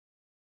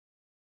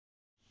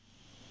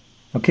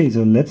Okay,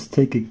 so let's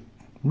take a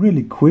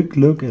really quick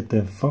look at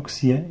the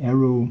Foxeer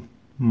Aero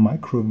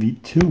Micro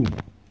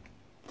V2.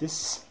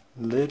 This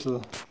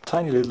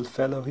tiny little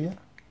fellow here.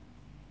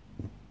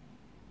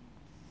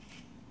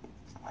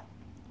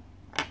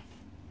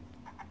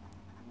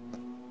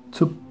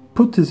 To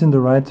put this in the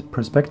right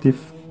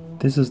perspective,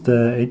 this is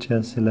the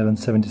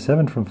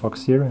HS1177 from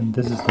Foxeer, and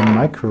this is the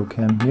micro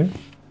cam here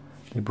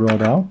they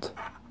brought out.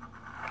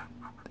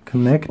 The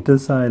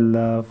connectors, I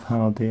love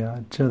how they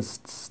are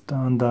just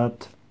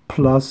standard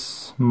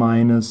plus,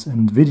 minus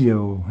and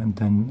video, and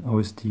then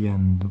OSD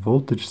and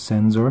voltage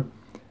sensor.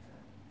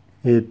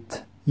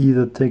 It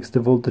either takes the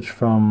voltage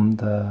from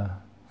the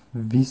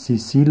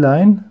VCC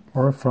line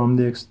or from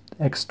the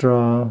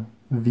extra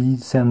V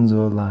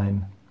sensor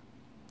line.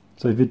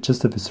 So if you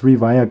just have a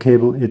 3-wire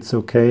cable, it's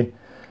okay,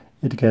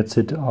 it gets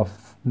it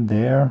off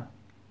there.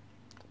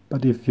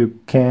 But if you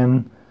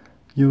can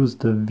use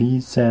the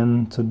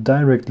VSEN to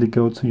directly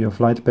go to your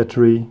flight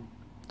battery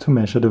to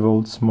measure the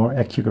volts more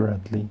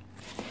accurately.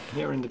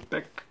 Here in the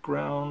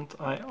background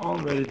I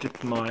already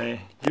did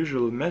my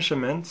usual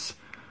measurements,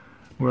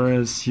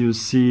 whereas you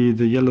see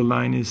the yellow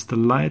line is the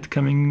light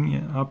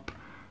coming up.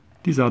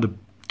 These are the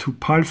two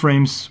PAL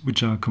frames,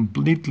 which are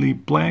completely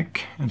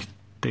black and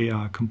they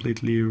are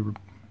completely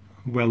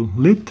well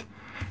lit,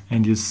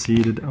 and you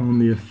see that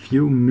only a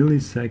few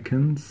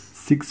milliseconds,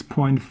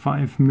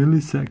 6.5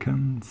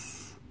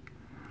 milliseconds.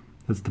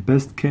 That's the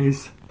best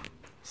case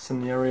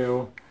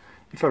scenario.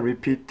 If I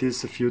repeat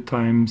this a few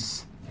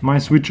times, my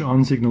switch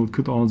on signal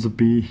could also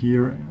be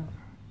here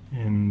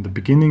in the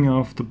beginning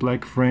of the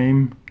black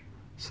frame,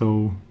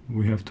 so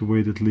we have to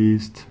wait at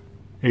least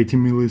 80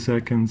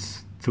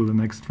 milliseconds till the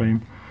next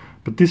frame.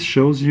 But this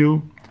shows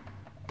you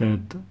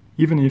that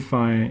even if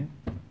I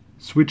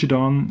switch it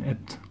on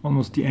at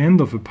almost the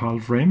end of a PAL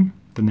frame,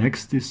 the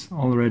next is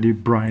already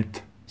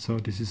bright. So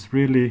this is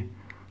really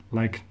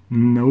like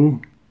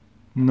no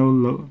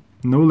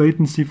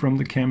latency from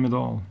the cam at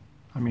all.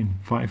 I mean,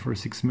 5 or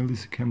 6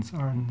 milliseconds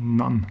are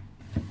none.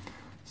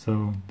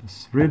 So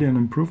that's really an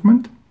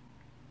improvement.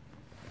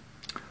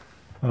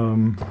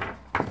 Of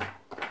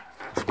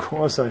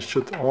course, I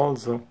should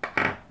also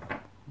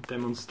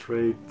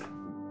demonstrate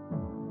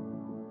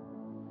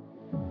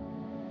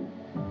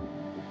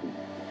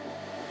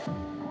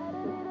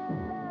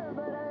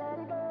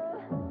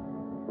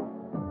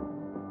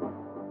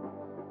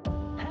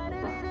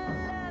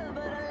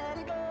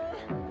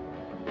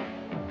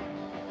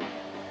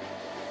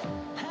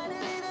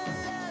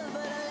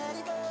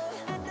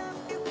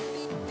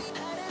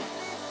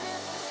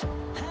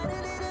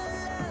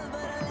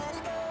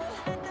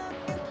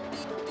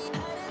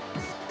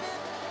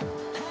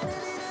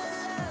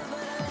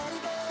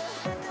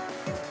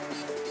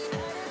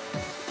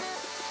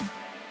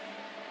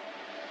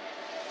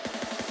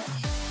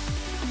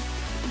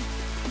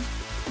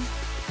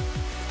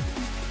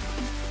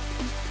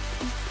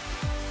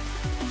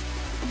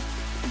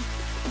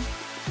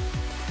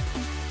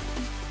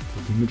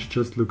which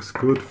just looks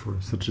good for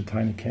such a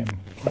tiny cam.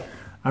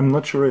 I'm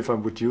not sure if I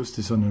would use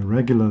this on a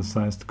regular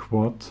sized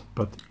quad,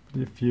 but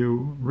if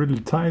you really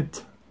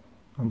tight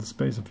on the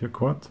space of your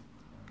quad,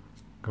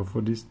 go for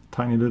these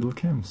tiny little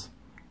cams.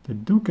 They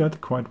do get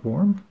quite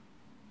warm,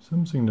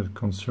 something that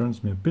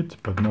concerns me a bit,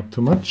 but not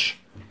too much.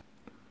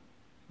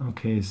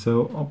 Okay,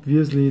 so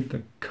obviously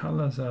the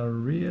colors are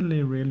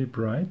really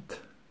bright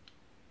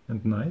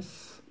and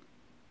nice.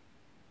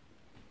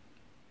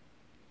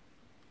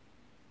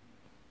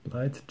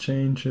 Light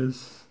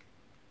changes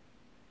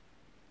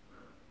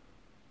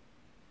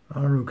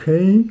are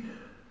okay,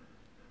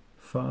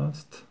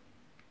 fast,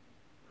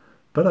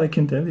 but I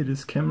can tell you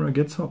this camera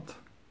gets hot,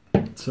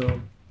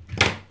 so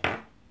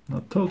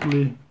not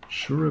totally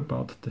sure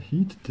about the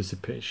heat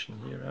dissipation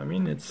here. I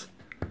mean,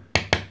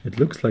 it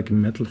looks like a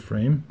metal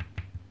frame,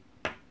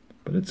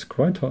 but it's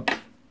quite hot.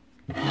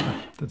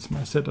 That's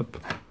my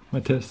setup, my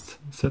test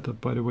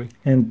setup, by the way.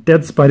 And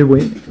that's, by the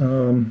way,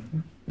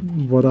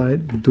 what I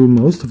do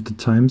most of the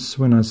times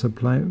when I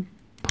supply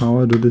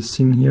power to this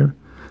thing here.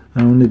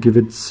 I only give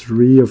it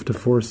 3 of the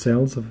 4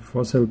 cells of a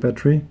 4-cell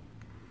battery.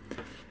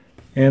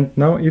 And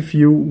now if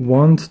you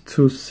want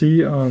to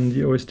see on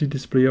the OSD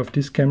display of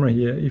this camera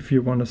here, if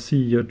you want to see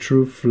your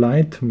true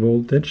flight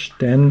voltage,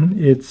 then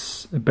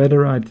it's a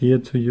better idea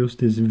to use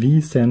this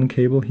VSEN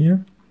cable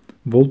here,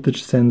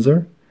 voltage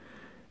sensor,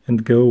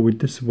 and go with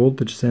this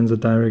voltage sensor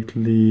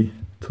directly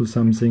to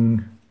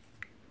something,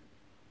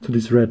 to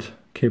this red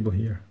cable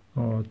here,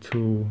 or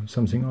to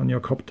something on your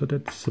copter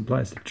that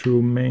supplies the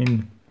true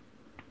main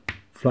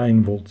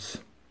flying volts.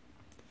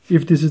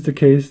 If this is the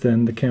case,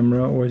 then the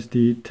camera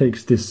OSD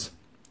takes this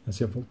as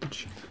your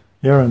voltage.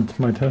 Yeah, and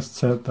my test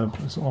setup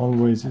as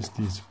always is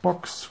this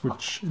box,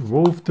 which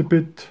evolved a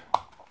bit.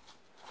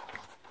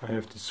 I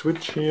have the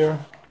switch here,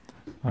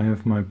 I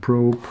have my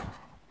probe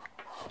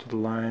to the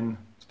line,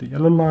 the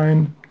yellow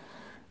line,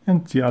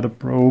 and the other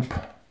probe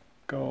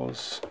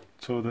goes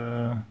to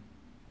the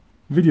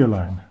video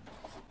line.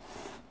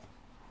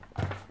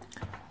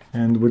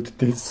 And with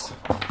this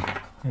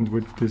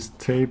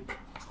tape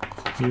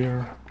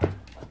here,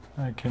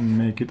 I can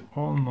make it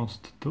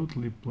almost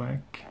totally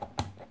black.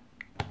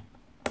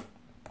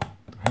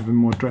 Have a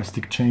more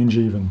drastic change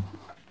even.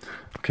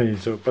 Okay,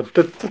 so but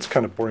that's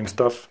kind of boring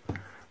stuff.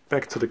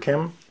 Back to the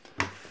cam.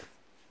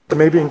 The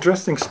maybe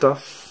interesting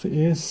stuff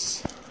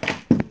is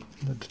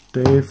that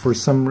they for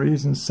some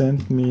reason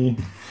sent me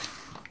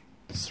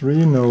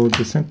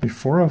they sent me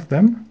 4 of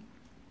them.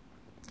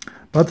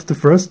 But the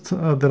first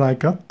that I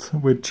got,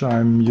 which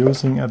I'm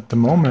using at the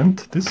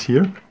moment, this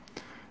here,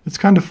 it's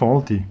kind of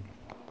faulty.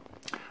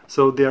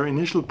 So their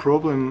initial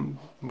problem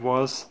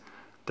was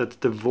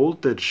that the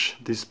voltage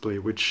display,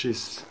 which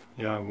is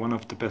one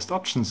of the best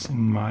options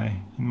in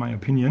my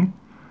opinion,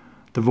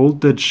 the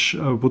voltage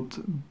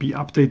would be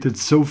updated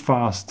so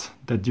fast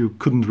that you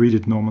couldn't read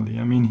it normally.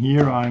 I mean,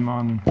 here I'm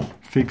on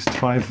fixed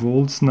 5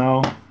 volts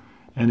now,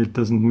 and it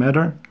doesn't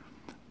matter.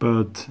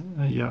 But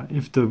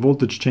if the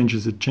voltage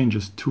changes, it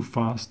changes too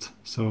fast.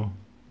 So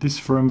this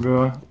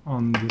firmware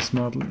on this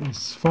model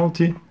is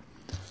faulty.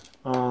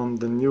 On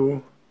the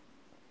new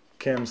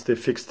cams they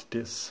fixed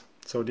this.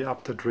 So the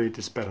update rate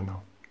is better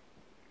now.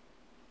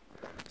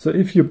 So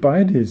if you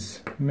buy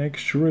this, make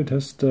sure it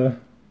has the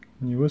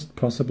newest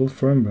possible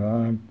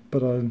firmware.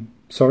 But I'm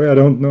sorry, I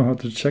don't know how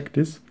to check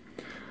this.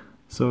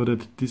 So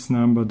that this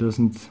number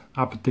doesn't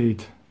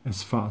update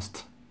as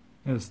fast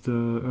as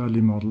the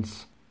early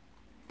models.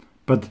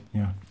 But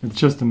yeah, it's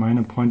just a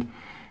minor point.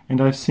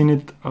 And I've seen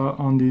it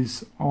on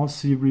this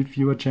Aussie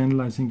reviewer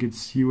channel. I think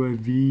it's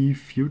UAV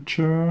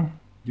Future,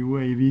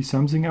 UAV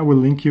something. I will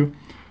link you.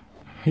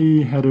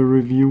 He had a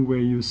review where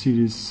you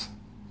see this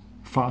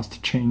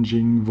fast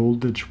changing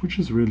voltage, which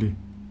is really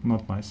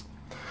not nice.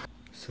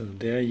 So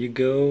there you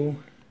go.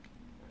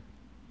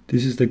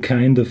 This is the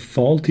kind of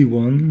faulty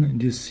one.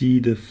 And you see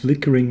the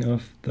flickering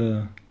of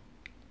the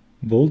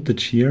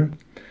voltage here.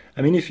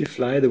 I mean, if you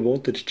fly, the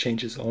voltage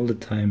changes all the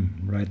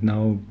time. Right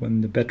now,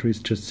 when the battery is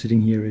just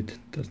sitting here, it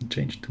doesn't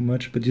change too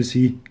much. But you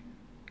see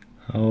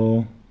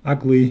how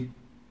ugly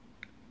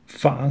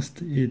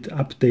fast it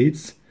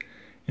updates.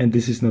 And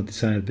this is not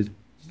desired,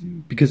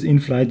 because in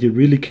flight you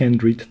really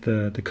can't read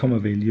the comma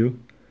value,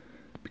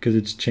 because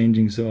it's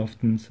changing so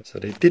often. So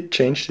they did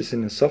change this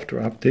in a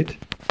software update.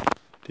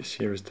 This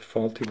here is the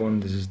faulty one.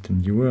 This is the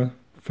newer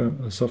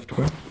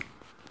software.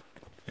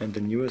 And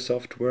the newer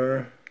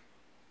software,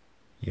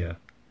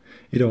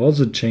 it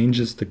also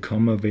changes the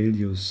comma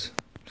values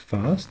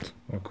fast,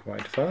 or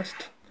quite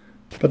fast,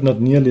 but not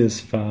nearly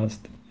as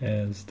fast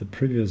as the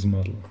previous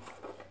model.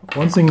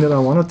 One thing that I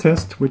want to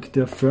test with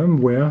their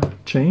firmware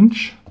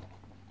change,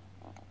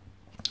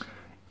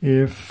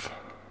 if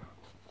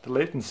the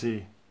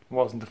latency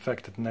wasn't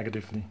affected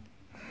negatively.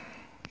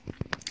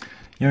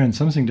 Yeah, and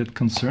something that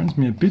concerns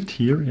me a bit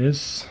here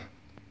is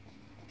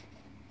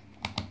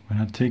when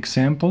I take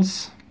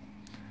samples,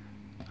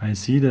 I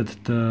see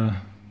that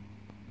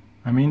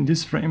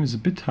this frame is a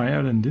bit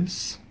higher than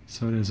this,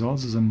 so there's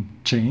also some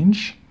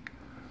change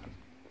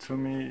to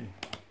me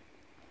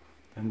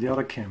than the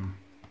other cam.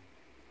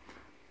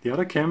 The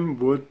other cam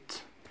would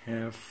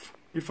have,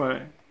 if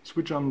I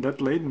switch on that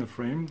late in the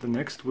frame, the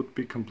next would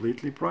be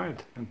completely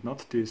bright and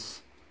not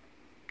this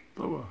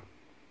lower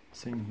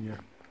thing here.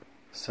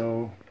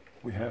 So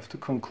we have to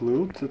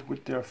conclude that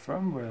with their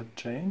firmware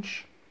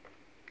change,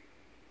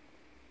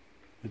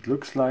 it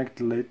looks like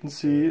the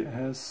latency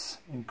has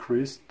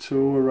increased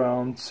to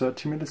around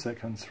 30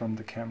 milliseconds from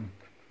the cam.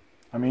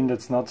 I mean,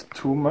 that's not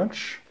too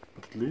much,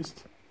 but at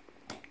least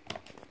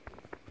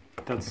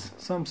that's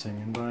something.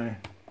 And I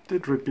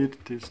did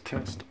repeat this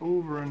test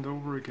over and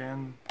over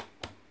again.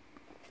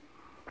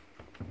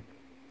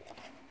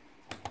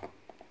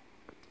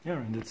 Yeah,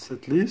 and it's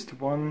at least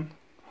one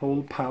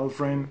whole pile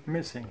frame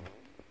missing.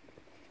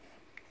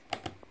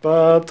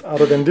 But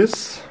other than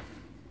this,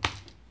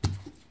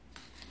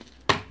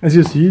 as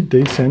you see,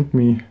 they sent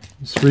me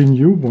 3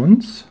 new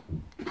ones.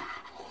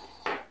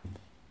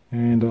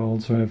 And I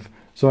also have,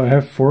 so I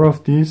have 4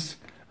 of these.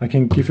 I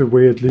can give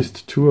away at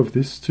least 2 of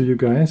this to you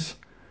guys.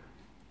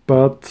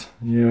 But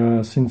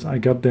yeah, since I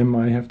got them,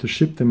 I have to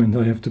ship them and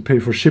I have to pay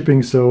for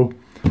shipping. So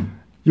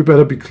you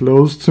better be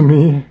close to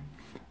me.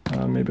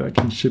 Maybe I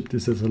can ship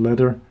this as a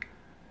letter.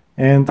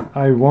 And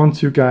I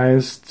want you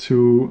guys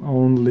to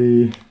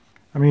only,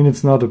 I mean,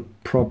 it's not a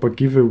proper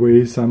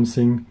giveaway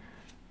something.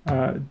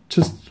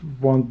 Just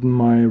want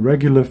my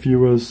regular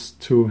viewers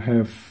to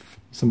have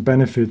some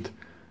benefit.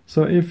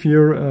 So if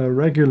you're a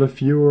regular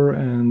viewer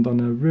and on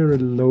a very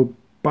low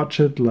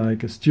budget,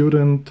 like a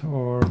student,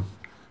 or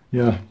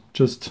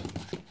just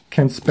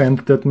can't spend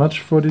that much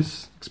for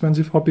this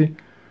expensive hobby,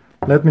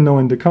 let me know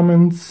in the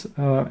comments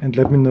and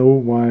let me know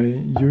why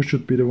you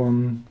should be the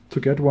one to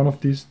get one of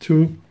these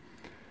 2.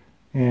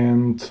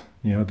 And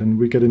yeah, then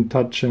we get in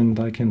touch and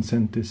I can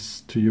send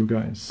this to you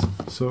guys.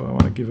 So I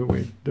want to give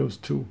away those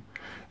 2.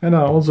 And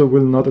I also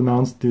will not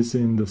announce this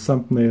in the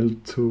thumbnail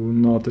to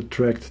not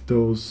attract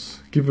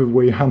those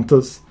giveaway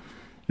hunters.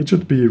 It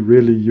should be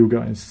really you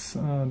guys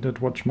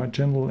that watch my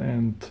channel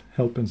and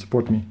help and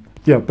support me.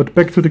 Yeah, but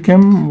back to the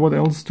cam. What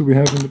else do we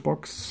have in the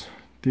box?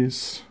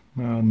 This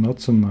not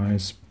so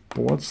nice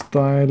board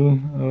style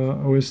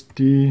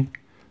OSD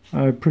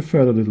I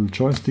prefer the little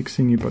joystick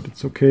thingy, but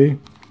it's okay.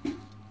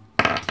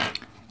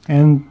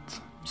 And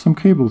some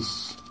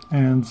cables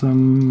and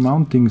some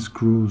mounting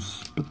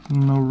screws, but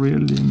no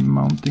really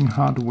mounting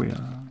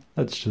hardware.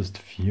 Let's just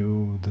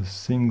view the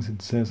things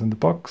it says on the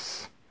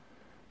box.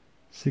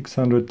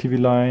 600 TV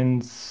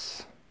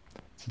lines.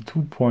 It's a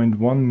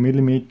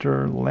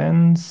 2.1mm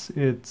lens.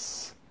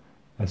 It's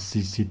a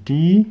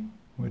CCD,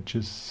 which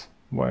is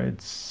why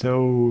it's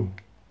so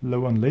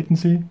low on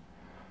latency.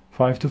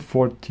 5 to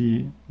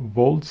 40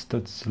 volts,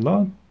 that's a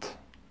lot.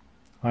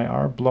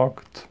 IR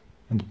blocked,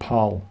 and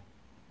PAL.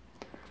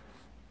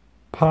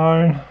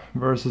 PAL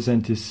versus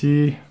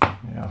NTC,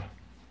 yeah,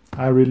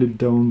 I really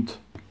don't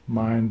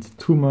mind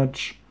too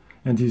much.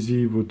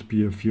 NTC would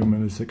be a few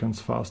milliseconds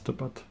faster,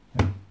 but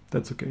yeah,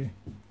 that's okay.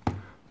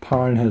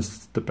 PAL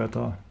has the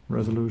better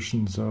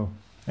resolution, so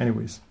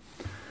anyways.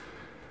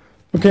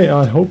 Okay,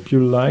 I hope you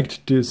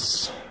liked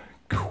this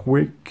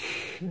quick,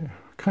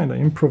 kind of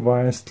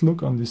improvised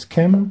look on this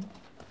cam.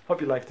 Hope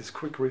you liked this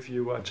quick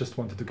review. I just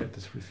wanted to get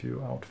this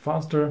review out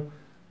faster.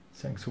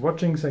 Thanks for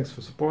watching, thanks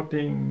for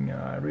supporting.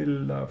 I really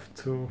love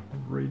to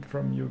read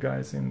from you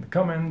guys in the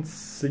comments.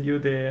 See you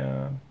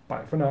there.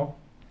 Bye for now.